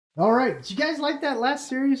All right, did you guys like that last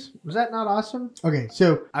series? Was that not awesome? Okay,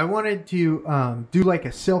 so I wanted to do like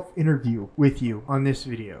a self-interview with you on this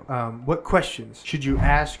video. What questions should you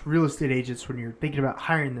ask real estate agents when you're thinking about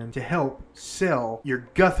hiring them to help sell your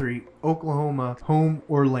Guthrie, Oklahoma home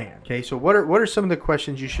or land? Okay, so what are some of the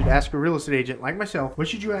questions you should ask a real estate agent like myself? What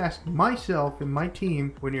should you ask myself and my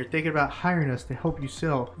team when you're thinking about hiring us to help you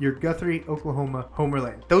sell your Guthrie, Oklahoma home or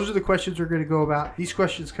land? Those are the questions we're going to go about. These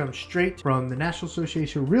questions come straight from the National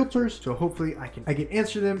Association of Realtors, so hopefully I can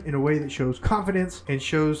answer them in a way that shows confidence and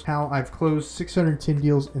shows how I've closed 610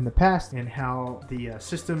 deals in the past and how the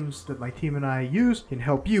systems that my team and I use can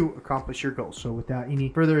help you accomplish your goals. So without any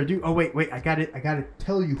further ado, oh wait, I got to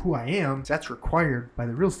tell you who I am. That's required by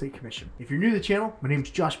the Real Estate Commission. If you're new to the channel, my name is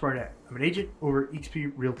Josh Barnett. I'm an agent over at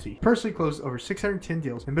XP Realty. Personally closed over 610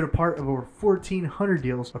 deals and been a part of over 1,400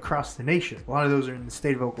 deals across the nation. A lot of those are in the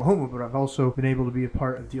state of Oklahoma, but I've also been able to be a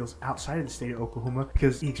part of deals outside of the state of Oklahoma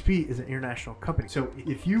because XP is an international company. So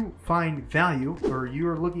if you find value or you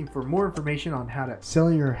are looking for more information on how to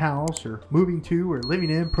sell your house or moving to or living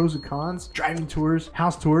in, pros and cons, driving tours,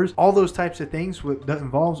 house tours, all those types of things that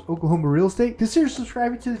involves Oklahoma real estate, consider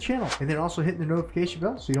subscribing to the channel and then also hitting the notification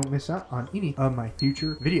bell so you don't miss out on any of my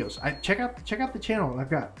future videos. Check out the channel. I've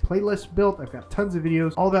got playlists built. I've got tons of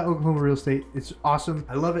videos all about Oklahoma real estate. It's awesome.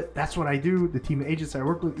 I love it. That's what I do. The team of agents I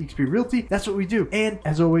work with, XP Realty, that's what we do. And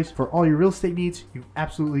as always, for all your real estate needs, you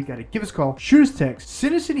absolutely got to give us a call, shoot us a text,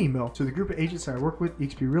 send us an email so the group of agents I work with,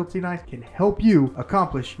 XP Realty and I, can help you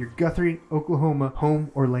accomplish your Guthrie, Oklahoma home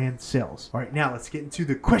or land sales. All right, now let's get into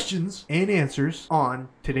the questions and answers on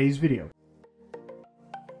today's video.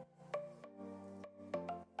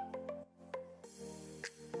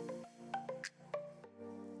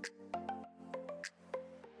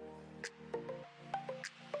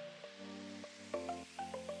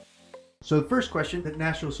 So the first question that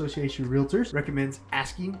National Association of Realtors recommends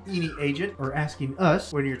asking any agent or asking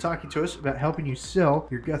us when you're talking to us about helping you sell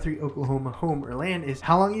your Guthrie, Oklahoma home or land is,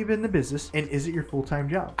 how long have you been in the business and is it your full-time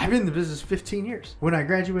job? I've been in the business 15 years. When I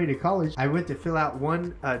graduated college, I went to fill out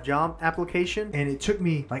one job application and it took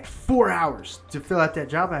me like 4 hours to fill out that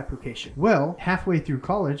job application. Well, halfway through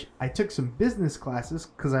college, I took some business classes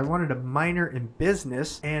because I wanted a minor in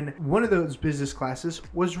business, and one of those business classes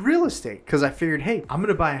was real estate because I figured, hey, I'm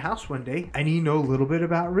gonna buy a house one day. I need to know a little bit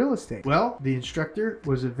about real estate. Well, the instructor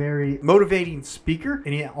was a very motivating speaker,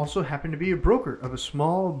 and he also happened to be a broker of a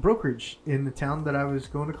small brokerage in the town that I was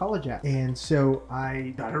going to college at. And so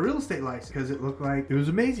I got a real estate license because it looked like it was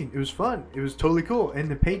amazing. It was fun. It was totally cool. And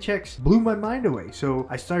the paychecks blew my mind away. So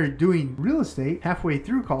I started doing real estate halfway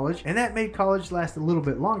through college, and that made college last a little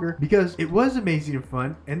bit longer because it was amazing and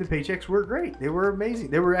fun, and the paychecks were great. They were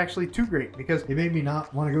amazing. They were actually too great because it made me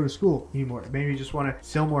not want to go to school anymore. It made me just want to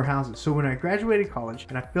sell more houses. So when I graduated college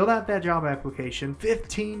and I filled out that job application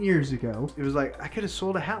 15 years ago, it was like I could have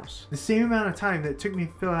sold a house. The same amount of time that it took me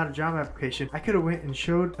to fill out a job application, I could have went and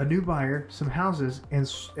showed a new buyer some houses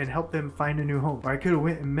and helped them find a new home. Or I could have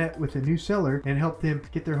went and met with a new seller and helped them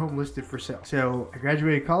get their home listed for sale. So I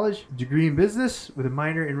graduated college, degree in business with a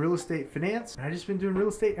minor in real estate finance, and I just been doing real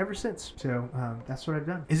estate ever since. So that's what I've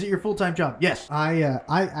done. Is it your full-time job? Yes. I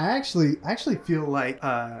actually feel like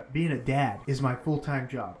being a dad is my full-time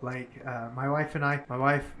job. Like my wife,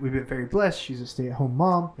 we've been very blessed. She's a stay-at-home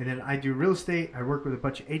mom. And then I do real estate. I work with a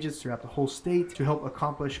bunch of agents throughout the whole state to help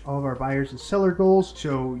accomplish all of our buyers and seller goals.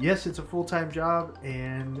 So yes, it's a full-time job,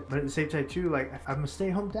 but at the same time too, like I'm a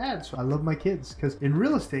stay-at-home dad, so I love my kids. Because in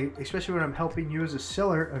real estate, especially when I'm helping you as a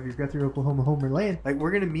seller of your Guthrie, Oklahoma home or land, like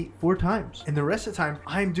we're gonna meet 4 times. And the rest of the time,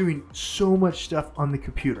 I'm doing so much stuff on the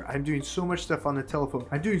computer. I'm doing so much stuff on the telephone.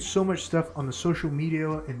 I'm doing so much stuff on the social media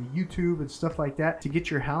and the YouTube and stuff like that to get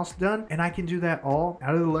your house done. And I can do that all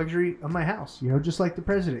out of the luxury of my house. You know, just like the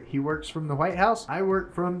president. He works from the White House. I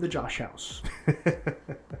work from the Josh house.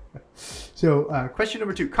 So question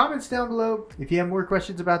number 2, comments down below. If you have more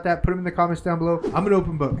questions about that, put them in the comments down below. I'm an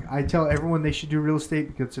open book. I tell everyone they should do real estate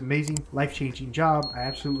because it's an amazing, life-changing job. I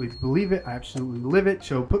absolutely believe it. I absolutely live it.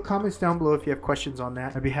 So put comments down below if you have questions on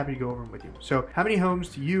that. I'd be happy to go over them with you. So how many homes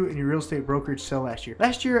do you and your real estate brokerage sell last year?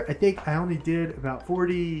 Last year, I think I only did about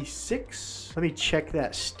 46. Let me check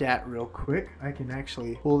that stat real quick. I can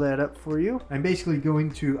actually pull that up for you. I'm basically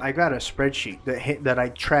I got a spreadsheet that I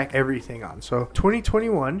track everything on. So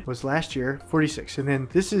 2021 was last year, 46. And then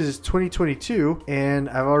this is 2022, and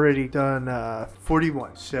I've already done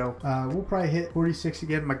 41. So we'll probably hit 46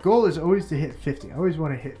 again. My goal is always to hit 50. I always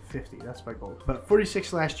want to hit 50. That's my goal. But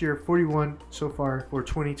 46 last year, 41 so far for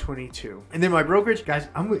 2022. And then my brokerage, guys,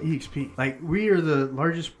 I'm with EXP. Like, we are the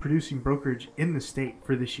largest producing brokerage in the state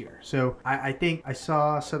for this year. So I think I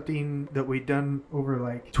saw something that we'd done over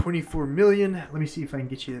like 24 million. Let me see if I can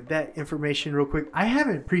get you that information real quick. I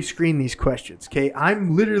haven't pre-screened these questions, okay?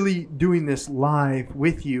 I'm literally doing this live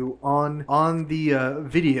with you on the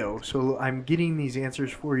video. So I'm getting these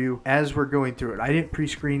answers for you as we're going through it. I didn't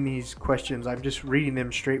pre-screen these questions. I'm just reading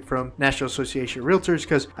them straight from National Association of Realtors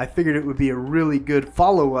because I figured it would be a really good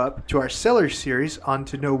follow-up to our seller series on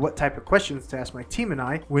to know what type of questions to ask my team and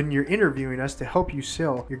I when you're interviewing us to help you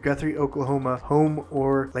sell your Guthrie, Oklahoma home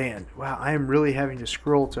or land. Wow, I am really having to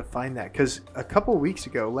scroll to find that because a couple weeks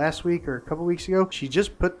ago, last week or a couple weeks ago, she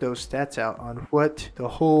just put those stats out on what the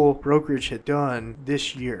whole brokerage had done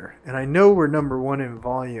this year. And I know we're number one in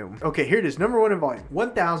volume. Okay, here it is, number one in volume.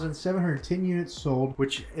 1,710 units sold,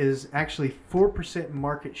 which is actually 4%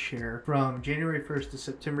 market share from January 1st to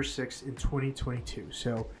September 6th in 2022.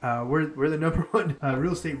 So we're the number one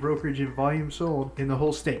real estate brokerage in volume sold in the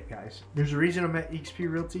whole state, guys. There's a reason I'm at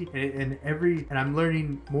EXP Realty, and I'm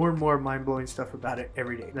learning more and more mind-blowing stuff about it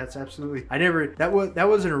every day. That's absolutely, that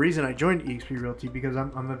wasn't a reason I joined EXP Realty, because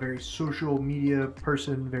I'm a very social media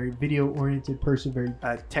person, very video-oriented person, very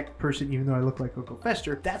tech person, even though I look like Uncle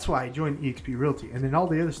Fester. That's why I joined EXP Realty. And then all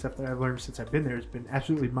the other stuff that I've learned since I've been there has been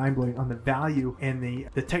absolutely mind-blowing on the value and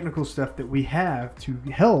the technical stuff that we have to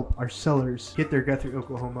help our sellers get their Guthrie,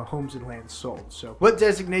 Oklahoma homes and lands sold. So what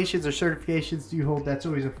designations or certifications do you hold? That's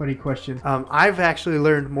always a funny question. I've actually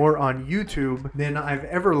learned more on YouTube than I've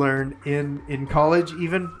ever learned in college.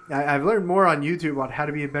 Even I've learned more on YouTube on how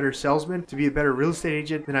to be a better salesman, to be a better real estate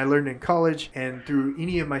agent, than I learned in college and through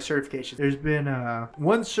any of my certifications. There's been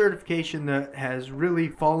one certification that has really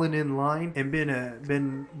fallen in line and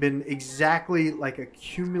been exactly like a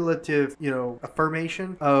cumulative,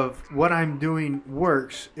 affirmation of what I'm doing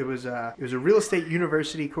works. It was a real estate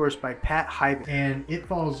university course by Pat Hyben, and it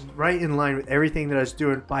falls right in line with everything that I was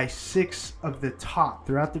doing by 6 of the top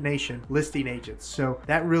throughout the nation listing agents. So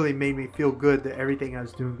that really made me feel good that everything I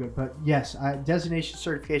was doing good. But yes, designation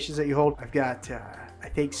certifications that you hold, I've got I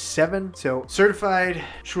think 7. So certified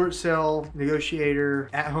short sale negotiator,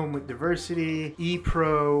 at home with diversity,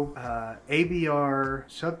 E-Pro, ABR,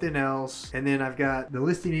 something else, and then I've got the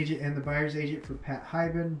listing agent and the buyer's agent for Pat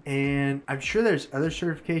Hyben. And I'm sure there's other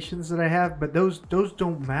certifications that I have, but those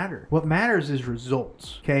don't matter. What matters is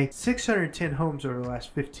results. Okay, 610 homes over the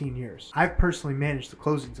last 15 years. I've personally managed the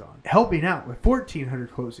closings on, helping out with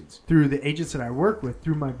 1,400 closings through the agents that I work with,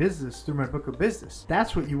 through my business, through my book of business.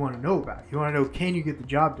 That's what you want to know about. You want to know, can you get the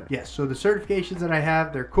job done? Yes. So the certifications that I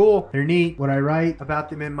have, they're cool, they're neat. Would I write about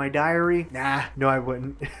them in my diary? Nah, no, I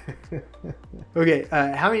wouldn't. Okay,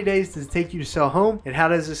 how many days does it take you to sell a home, and how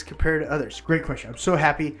does this compare to others? Great question. I'm so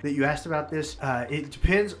happy that you asked about this. It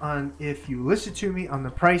depends on if you listen to me on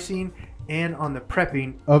the pricing and on the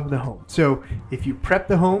prepping of the home. So if you prep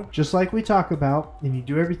the home just like we talk about, and you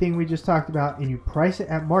do everything we just talked about, and you price it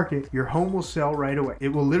at market, your home will sell right away. It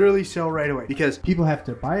will literally sell right away, because people have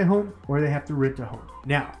to buy a home or they have to rent a home.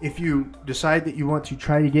 Now, if you decide that you want to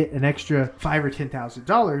try to get an extra $5,000 or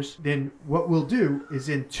 $10,000, then what we'll do is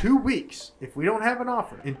in 2 weeks, if we don't have an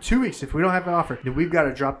offer, then we've got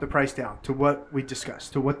to drop the price down to what we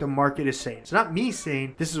discussed, to what the market is saying. It's not me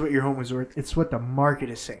saying this is what your home is worth. It's what the market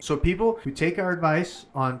is saying. So people who take our advice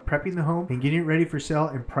on prepping the home and getting it ready for sale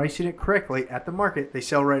and pricing it correctly at the market, they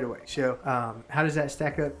sell right away. So how does that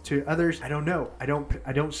stack up to others? I don't know. I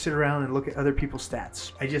don't sit around and look at other people's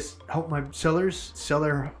stats. I just help my sellers sell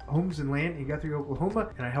their homes and land in Guthrie,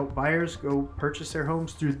 Oklahoma, and I help buyers go purchase their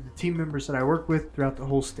homes through the team members that I work with throughout the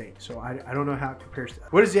whole state. So I don't know how it compares to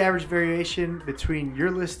that. What is the average variation between your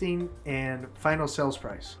listing and final sales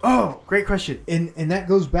price? Oh, great question. And that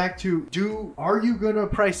goes back to, are you going to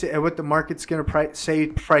price it at what the market's going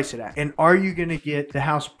to price it at? And are you going to get the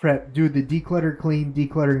house prep, do the declutter, clean,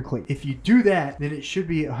 declutter, and clean? If you do that, then it should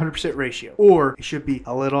be 100% ratio, or it should be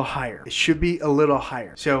a little higher.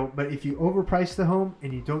 So, but if you overprice the home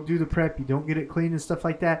and you don't do the prep, you don't get it clean and stuff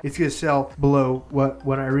like that, it's going to sell below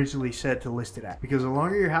what I originally said to list it at. Because the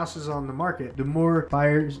longer your house is on the market, the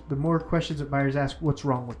more questions that buyers ask, what's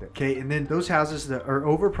wrong with it? Okay, and then those houses that are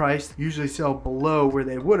overpriced usually sell below where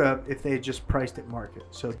they would have if they had just priced at market.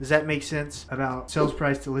 So does that make sense about sales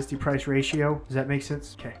price to listing price ratio? Does that make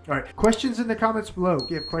sense? Okay. All right. Questions in the comments below. If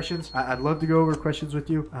you have questions, I'd love to go over questions with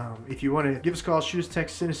you. If you want to give us a call, shoot us a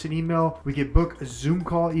text, send us an email. We can book a Zoom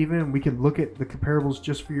call even. We can look at the comparables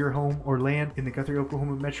just for your home or land in the Guthrie,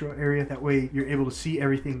 Oklahoma metro area. That way you're able to see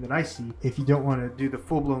everything that I see. If you don't want to do the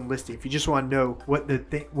full-blown listing, if you just want to know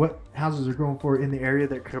what houses are going for in the area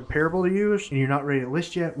that are comparable to yours and you're not ready to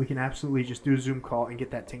list yet, we can absolutely just do a Zoom call and get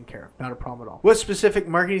that taken care of. Not a problem at all. What specific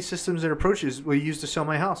marketing systems and approaches will you use to sell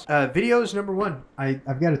my house? Video is number one. I've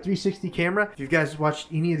got a 360 camera. If you guys watched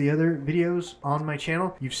any of the other videos on my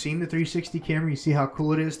channel, you've seen the 360 camera. You see how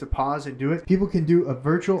cool it is to pause and do it. People can do a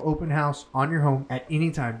virtual open house on your home at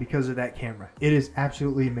any time because of that camera. It is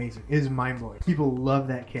absolutely amazing. It is mind-blowing. People love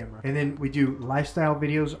that camera. And then we do lifestyle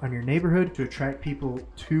videos on your neighborhood to attract people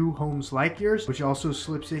to homes like yours, which also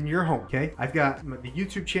slips in your home. Okay, I've got the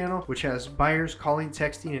YouTube channel, which has buyers calling,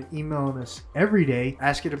 texting, and emailing us every day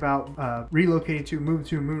asking about relocating to,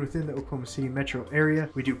 moving within the Oklahoma City metro area.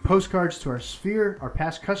 We do postcards to our sphere, our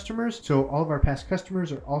past customers, so all of our past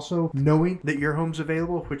customers are also knowing that your home's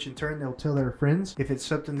available, which in turn they'll tell their friends if it's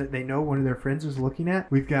something that they know one of their friends is looking at.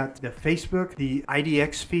 We've got the Facebook, the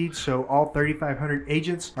IDX feed, so all 3,500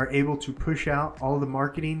 agents are able to push out all the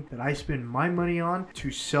marketing that I spend my money on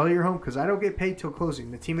to sell your home, because I don't get paid till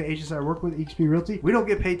closing. The team of agents I work with, eXp Realty, we don't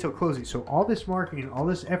get paid till closing. So all this marketing, all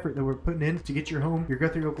this effort that we're putting in to get your home, your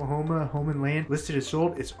Guthrie, Oklahoma home and land listed as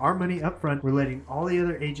sold, it's our money up front. We're letting all the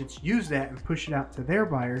other agents use that and push it out to their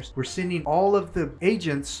buyers. We're sending all of the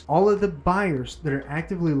agents, all of the buyers that are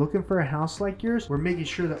actively looking for a house like yours, we're making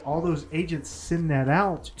sure that all those agents send that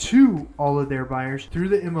out to all of their buyers through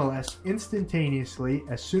the MLS instantaneously.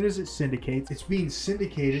 As soon as it syndicates, it's being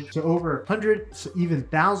syndicated to over hundreds, even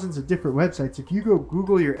thousands of different websites. If you go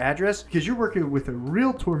Google your address, because you're working with a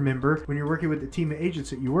Realtor member when you're working with the team of agents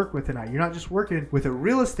that you work with, and you're not just working with a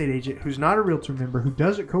real estate agent who's not a Realtor member who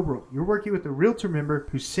does it co-broke. You're working with a Realtor member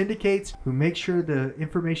who syndicates, who makes sure the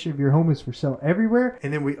information of your home is for sale everywhere.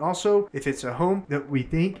 And then we also, if it's a home that we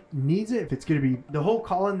think needs it, if it's going to be the whole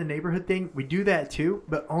call in the neighborhood thing, we do that too,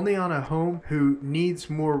 but only on a home who needs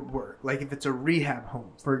more work. Like if it's a rehab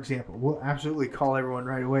home, for example, we'll absolutely call everyone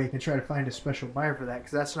right away and try to find a special buyer for that,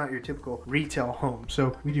 because that's not your typical retail home.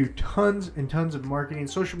 So we do tons and tons of marketing,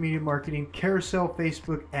 social media marketing, carousel,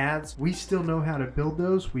 Facebook ads. We still know how to build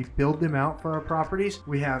those. We build them out for our properties.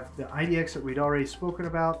 We have the IDX that we'd already spoken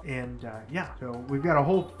about, and yeah, so we've got a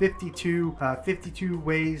whole 52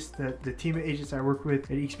 ways that the team of agents I work with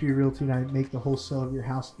at eXp Realty and I make the whole sale of your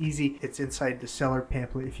house easy. It's inside the seller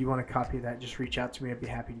pamphlet. If you want a copy of that, just reach out to me. I'd be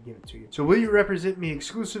happy to give it to you. So will you represent me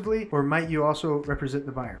exclusively, or might you also represent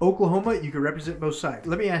the buyer? Oklahoma, you can represent both sides.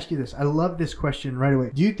 Let me ask you this. I love this question right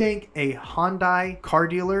away. Do you think a Hyundai car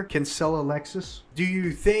dealer can sell a Lexus? Do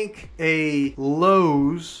you think a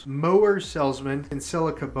Lowe's mower salesman can sell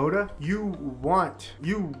a Kubota?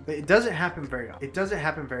 It doesn't happen very often. It doesn't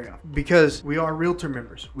happen very often because we are Realtor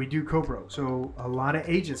members. We do co-bro. So a lot of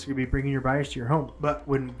agents are going to be bringing your buyers to your home. But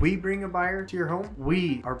when we bring a buyer to your home,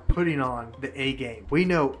 we are putting on the A game. We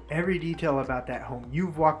know every detail about that home.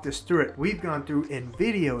 You've walked us through it. We've gone through and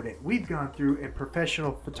videoed it. We've gone through and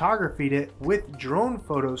professional photographied it with drone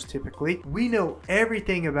photos typically. We know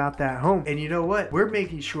everything about that home. And you know what? We're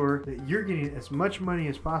making sure that you're getting as much money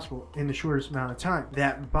as possible in the shortest amount of time.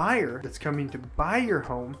 That buyer that's coming to buy your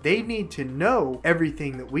home, they need to know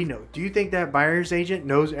everything that we know. Do you think that buyer's agent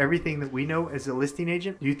knows everything that we know as a listing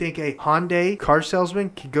agent? Do you think a Hyundai car salesman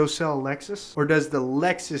can go sell a Lexus? Or does the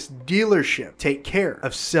Lexus dealership take care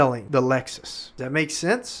of selling the Lexus? Does that make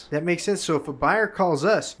sense? That makes sense. So if a buyer calls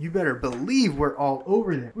us, you better believe we're all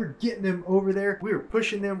over them. We're getting them over there. We're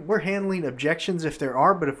pushing them. We're handling objections if there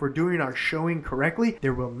are, but if we're doing our showing correctly,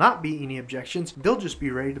 there will not be any objections. They'll just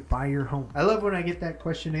be ready to buy your home. I love when I get that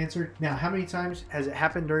question answered. Now, how many times has it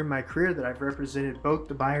happened during my career that I've represented both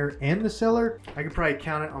the buyer and the seller? I could probably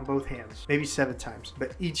count it on both hands, maybe 7 times.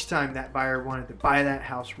 But each time that buyer wanted to buy that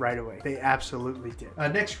house right away. They absolutely did.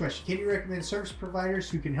 Next question. Can you recommend service providers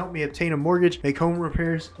who can help me obtain a mortgage, make home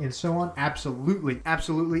repairs, and so on? Absolutely.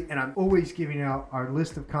 Absolutely. And I'm always giving out our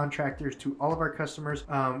list of contractors to all of our customers.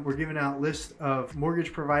 We're giving out lists of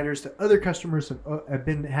mortgage providers to other customers have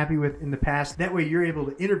been happy with in the past. That way you're able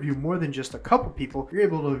to interview more than just a couple people. You're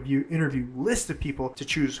able to interview lists of people to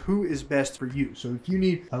choose who is best for you. So if you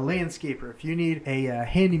need a landscaper, if you need a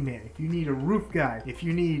handyman, if you need a roof guy, if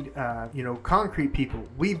you need concrete people,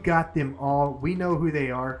 we've got them all. We know who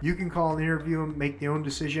they are. You can call and interview them, make their own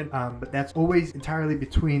decision, but that's always entirely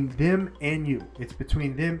between them and you. It's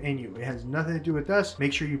between them and you. It has nothing to do with us.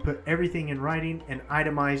 Make sure you put everything in writing and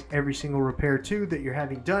itemize every single repair too that you're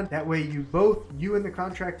having done. That way you and the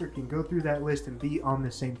contractor can go through that list and be on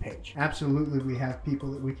the same page. Absolutely, we have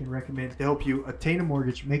people that we can recommend to help you obtain a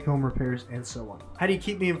mortgage, make home repairs, and so on. How do you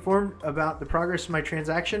keep me informed about the progress of my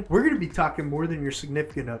transaction? We're going to be talking more than your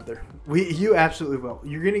significant other. You absolutely will.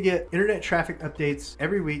 You're going to get internet traffic updates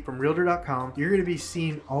every week from realtor.com. You're going to be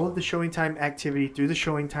seeing all of the showing time activity through the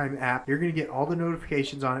showing time app. You're going to get all the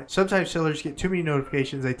notifications on it. Sometimes sellers get too many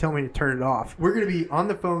notifications. They tell me to turn it off. We're going to be on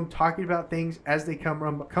the phone talking about things as they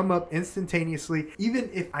come up instantaneously. Even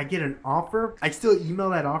if I get an offer, I still email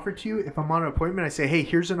that offer to you. If I'm on an appointment, I say, hey,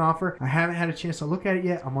 here's an offer. I haven't had a chance to look at it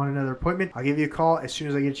yet. I'm on another appointment. I'll give you a call as soon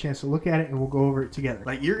as I get a chance to look at it, and we'll go over it together.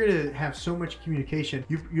 Like, you're going to have so much communication.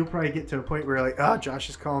 You'll probably get to a point where you're like, oh, Josh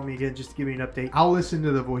is calling me again just to give me an update. I'll listen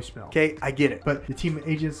to the voicemail. Okay, I get it. But the team of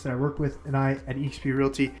agents that I work with and I at eXp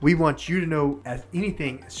Realty, we want you to know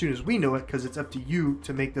anything as soon as we know it, because it's up to you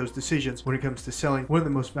to make those decisions when it comes to selling one of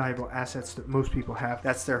the most valuable assets that most people have.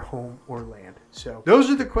 That's their home or land. So those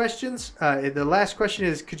are the questions. The last question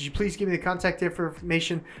is, could you please give me the contact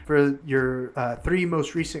information for your 3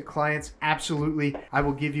 most recent clients? Absolutely. I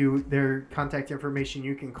will give you their contact information.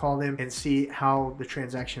 You can call them and see how the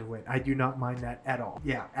transaction went. I do not mind that at all.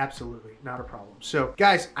 Yeah, absolutely. Not a problem. So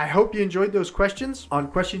guys, I hope you enjoyed those questions on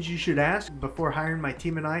questions you should ask before hiring my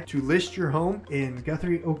team and I to list your home in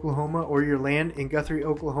Guthrie, Oklahoma, or your land in Guthrie,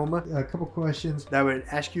 Oklahoma. A couple questions that I would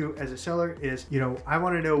ask you as a seller is, I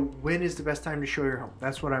want to know, when is the best time to show your home?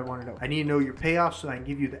 That's what I want to know. I need to know your payoffs so I can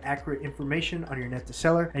give you the accurate information on your net to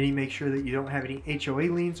seller. I need to make sure that you don't have any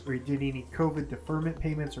HOA liens or you did any COVID deferment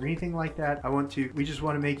payments or anything like that. We just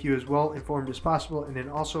want to make you as well informed as possible. And then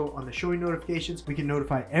also on the showing notifications, we can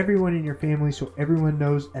notify everyone in your family so everyone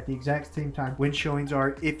knows at the exact same time when showings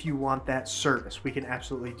are. If you want that service, we can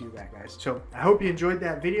absolutely do that, guys. So I hope you enjoyed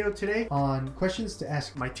that video today on questions to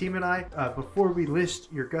ask my team and I before we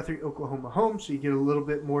list your Guthrie, Oklahoma home, so you get a little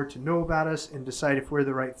bit more to know about us and decide if we're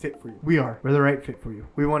the right fit for you. We're the right fit for you.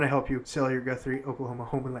 We want to help you sell your Guthrie, Oklahoma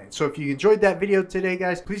home and land. So if you enjoyed that video today,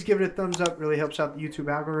 guys, please give it a thumbs up. It really helps out the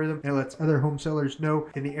YouTube algorithm and lets other home sellers know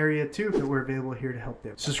in the area too that we're available here to help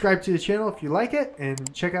them. Subscribe to the channel if you like it,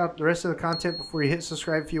 and check out the rest of the content before you hit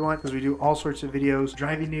subscribe if you want, because we do all sorts of videos,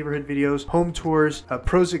 driving neighborhood videos, home tours,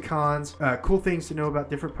 pros and cons, cool things to know about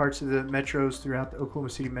different parts of the metros throughout the Oklahoma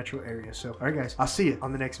City metro area. So all right, guys, I'll see you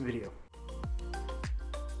on the next video.